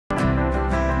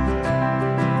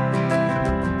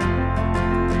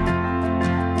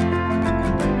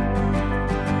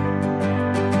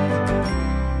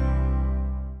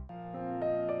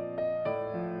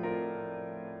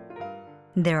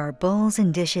There are bowls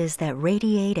and dishes that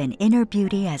radiate an inner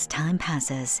beauty as time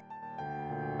passes.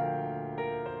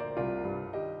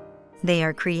 They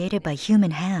are created by human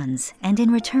hands and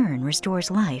in return restores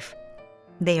life.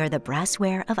 They are the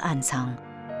brassware of Anseong.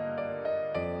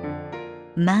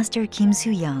 Master Kim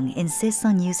Su-yeong insists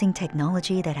on using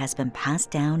technology that has been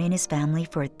passed down in his family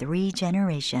for 3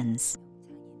 generations.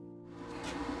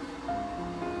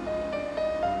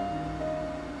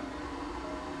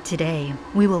 Today,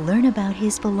 we will learn about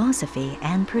his philosophy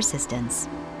and persistence.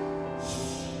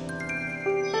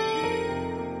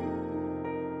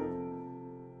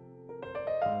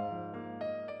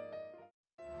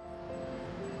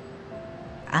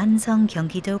 Anseong,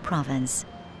 Gyeonggi-do Province.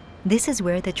 This is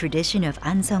where the tradition of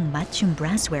An성맞춤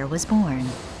brassware was born.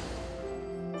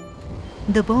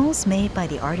 The bowls made by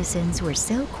the artisans were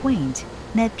so quaint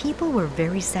that people were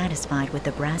very satisfied with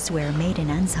the brassware made in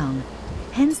Anseong,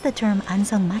 hence the term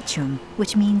안성맞춤,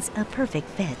 which means a perfect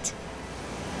fit.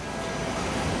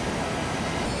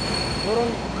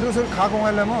 이런 그릇을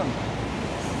가공하려면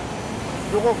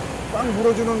요거 꽉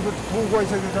물어주는 그 도구가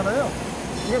있어야 되잖아요.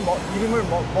 이게 이름을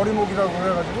머리목이라고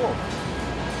해가지고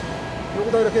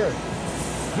요거다 이렇게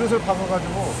그릇을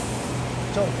박아가지고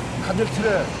저 가질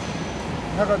틀에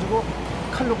해가지고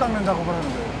칼로 깎는 작업을 하는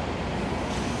거예요.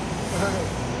 그래서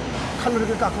칼로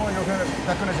이렇게 깎으면 이렇게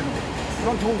매끈해지는 거예요.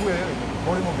 이런 도구예요.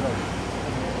 머리목이라고.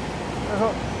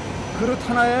 그래서 그릇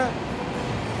하나에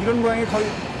이런 모양이 거의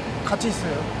같이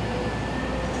있어요.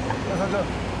 그래서 저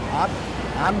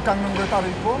안 깎는 거 따로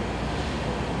있고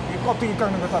이 껍데기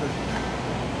깎는 거 따로 있고.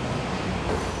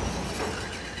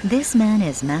 This man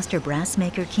is master brass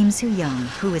maker Kim Su-yeong,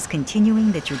 who is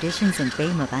continuing the traditions and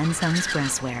fame of Anseong's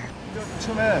brassware.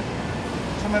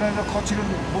 처음에는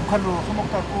거칠은 목칼로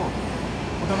한몫 닦고,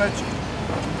 그다음에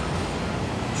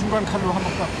중간 칼로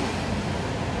한몫 닦고,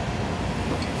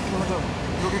 그래서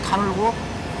여기 가늘고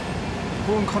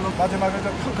고운 칼로 마지막에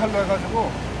큰 칼로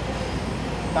해가지고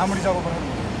마무리 작업을 하는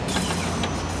거예요.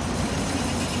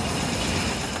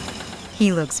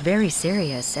 He looks very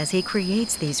serious as he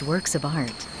creates these works of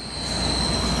art.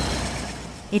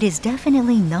 It is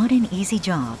definitely not an easy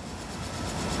job.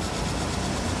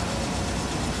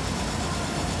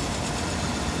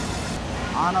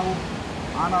 안 하고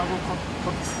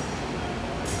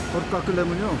겉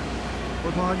깎으려면요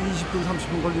보통 한 20분,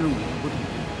 30분 걸리는 거예요. 보통.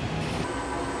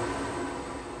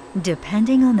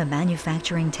 Depending on the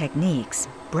manufacturing techniques,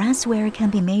 brassware can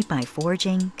be made by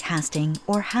forging, casting,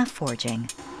 or half forging.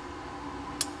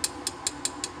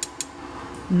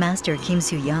 Master Kim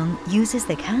Su-yeong uses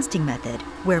the casting method,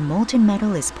 where molten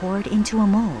metal is poured into a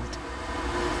mold.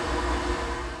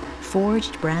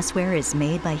 Forged brassware is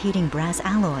made by heating brass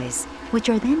alloys, which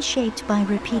are then shaped by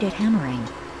repeated hammering.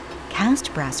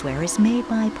 Cast brassware is made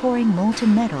by pouring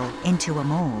molten metal into a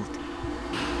mold.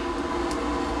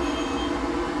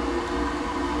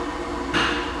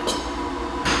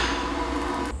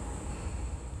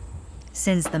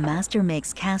 Since the master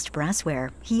makes cast brassware,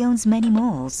 he owns many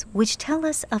molds, which tell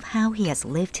us of how he has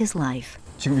lived his life.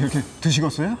 지금 이렇게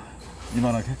드시겠어요?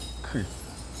 이만하게 크게.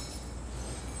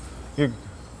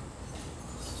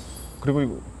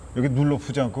 그리고 여기 눌러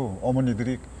푸지 않고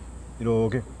어머니들이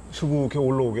이렇게 수북하게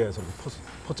올라오게 해서 이렇게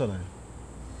폈잖아요.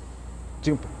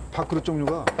 지금 밥그릇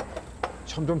종류가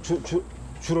점점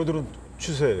줄어드는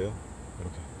추세예요.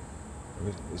 이렇게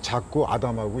작고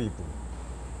아담하고 이쁘고.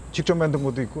 직접 만든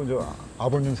것도 있고 이제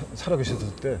아버님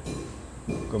살아계셨을 때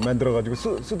그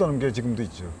만들어가지고 쓰던 게 지금도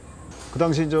있죠. 그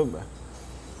당시 이제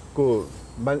그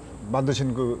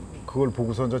만드신 그걸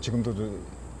보고서 이제 지금도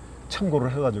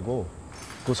참고를 해가지고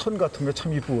그 선 같은 게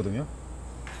참 이쁘거든요.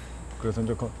 그래서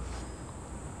이제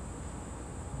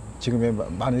지금에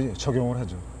많이 적용을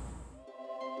하죠.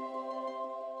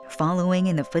 Following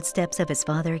in the footsteps of his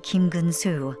father Kim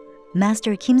Gun-soo,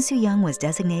 Master Kim Su-yeong was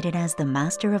designated as the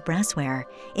Master of Brassware,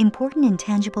 Important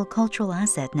Intangible Cultural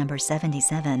Asset number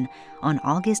 77, on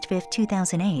August 5,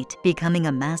 2008. Becoming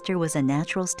a master was a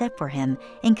natural step for him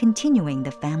in continuing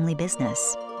the family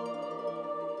business.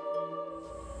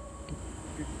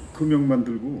 금형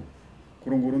만들고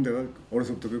그런 거는 내가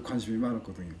어려서부터 관심이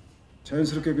많았거든요.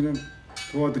 자연스럽게 그냥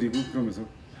도와드리고 그러면서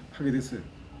하게 됐어요.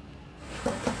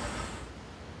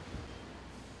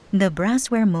 The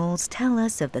brassware molds tell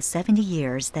us of the 70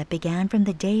 years that began from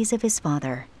the days of his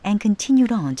father and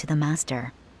continued on to the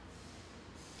master.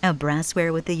 A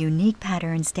brassware with a unique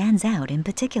pattern stands out in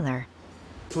particular.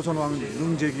 조선왕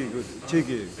능제기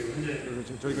제기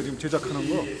저희가 지금 제작하는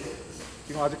거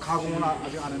지금 아직 가공은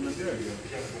아직 안 했는데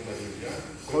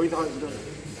거의 다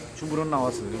주문은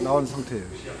나온 상태예요.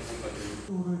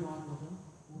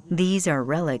 These are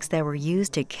relics that were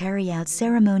used to carry out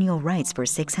ceremonial rites for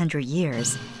 600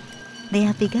 years. they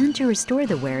have begun to restore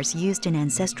the wares used in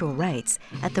ancestral rites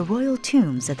at the royal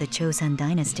tombs of the Joseon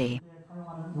dynasty.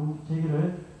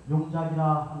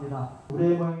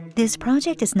 This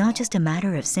project is not just a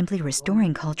matter of simply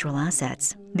restoring cultural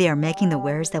assets. They are making the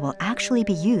wares that will actually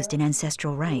be used in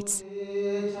ancestral rites.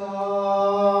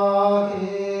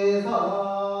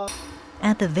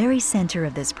 At the very center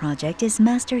of this project is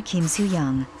Master Kim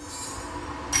Su-yeong.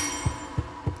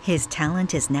 His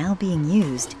talent is now being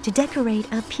used to decorate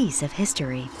a piece of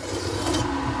history.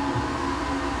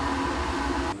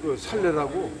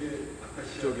 살레라고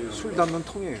저기 술 담는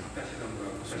통이에요.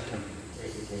 술통.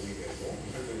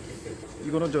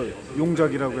 이거는 저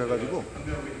용작이라고 해가지고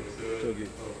저기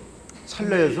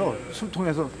살레에서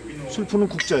술통에서 술 푸는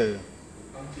국자예요.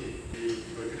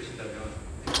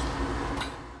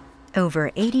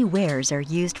 Over 80 wares are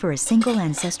used for a single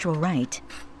ancestral rite,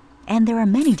 and there are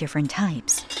many different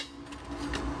types.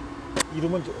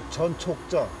 이름은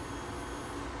전촉자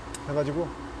해가지고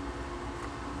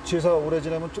제사 오래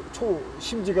지내면 초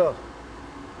심지가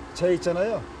재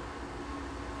있잖아요.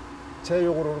 재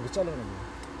요거로 이렇게 자르는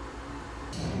거예요.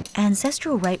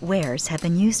 Ancestral rite wares have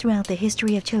been used throughout the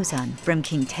history of Joseon, from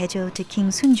King Taejo to King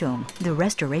Seong. The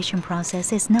restoration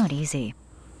process is not easy.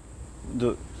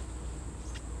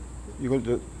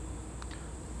 이걸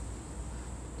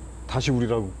다시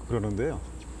우리라고 그러는데요.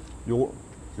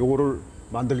 요거를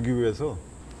만들기 위해서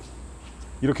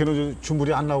이렇게는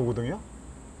주물이 안 나오거든요.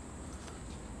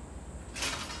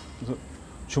 그래서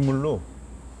주물로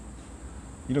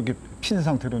이렇게 핀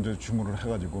상태로 이제 주물을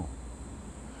해가지고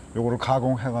요거를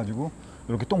가공해가지고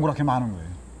이렇게 동그랗게 마는 거예요.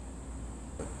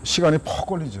 시간이 퍽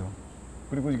걸리죠.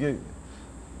 그리고 이게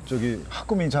저기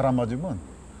합금이 잘 안 맞으면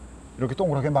이렇게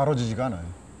동그랗게 말아지지가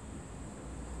않아요.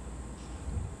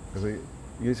 그래서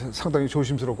이게 상당히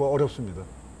조심스럽고 어렵습니다.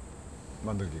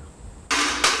 만들기가.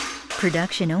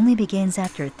 Production only begins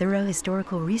after thorough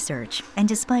historical research, and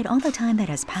despite all the time that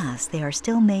has passed, they are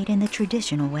still made in the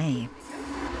traditional way.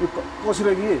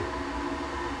 거스레기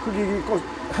흙이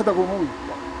해다 보면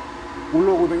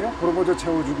올라오거든요. 그런 거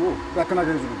채워주고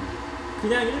매끈하게 해주는 거예요.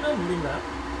 그냥 일반 물인가요?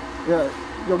 예,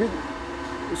 여기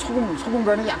소금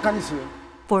간이 약간 있어요.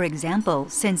 For example,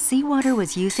 since seawater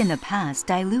was used in the past,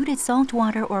 diluted salt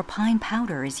water or pine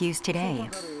powder is used today.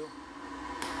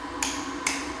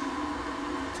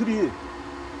 틀이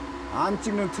안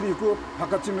찍는 틀이 있고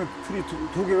바깥 찍는 틀이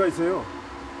두 개가 있어요.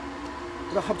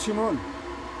 그러니까 합치면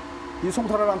이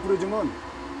송탄을 안 뿌려주면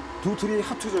두 틀이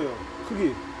합쳐져요.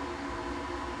 흙이.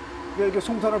 그러니까 이게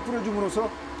송탄을 뿌려줌으로써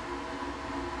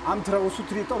암틀하고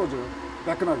수틀이 떨어져요.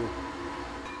 매끈하게.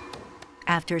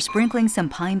 After sprinkling some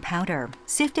pine powder,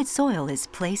 sifted soil is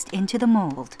placed into the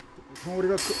mold.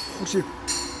 덩어리가 혹시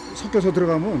섞여서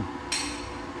들어가면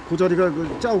그 자리가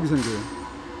자욱이 생겨요.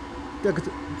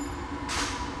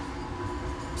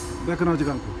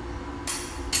 매끈하지가 않고.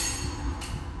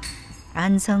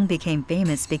 Anseong became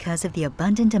famous because of the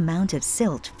abundant amount of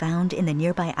silt found in the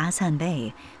nearby Asan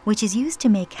Bay, which is used to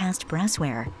make cast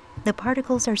brassware. The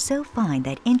particles are so fine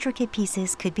that intricate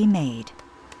pieces could be made.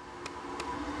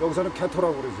 여기서는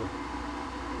개토라고 그러죠.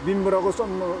 민물하고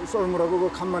썰물하고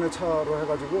그 간만의 차로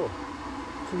해가지고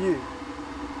흙이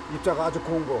입자가 아주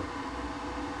고운 거.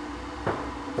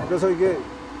 그래서 이게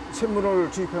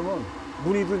샘물을 주입하면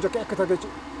무늬도 이제 깨끗하게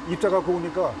입자가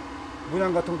고우니까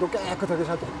문양 같은 것도 깨끗하게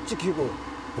잘 찍히고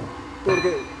또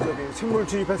이렇게 샘물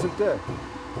주입했을 때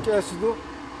가스도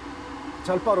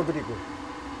잘 빨아들이고.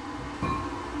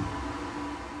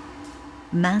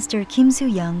 Master Kim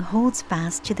Su-yeong holds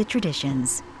fast to the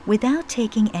traditions without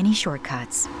taking any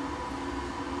shortcuts.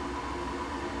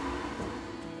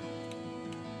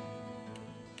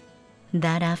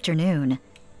 That afternoon,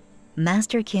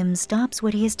 Master Kim stops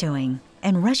what he is doing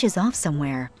and rushes off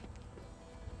somewhere.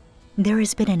 There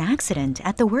has been an accident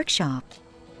at the workshop.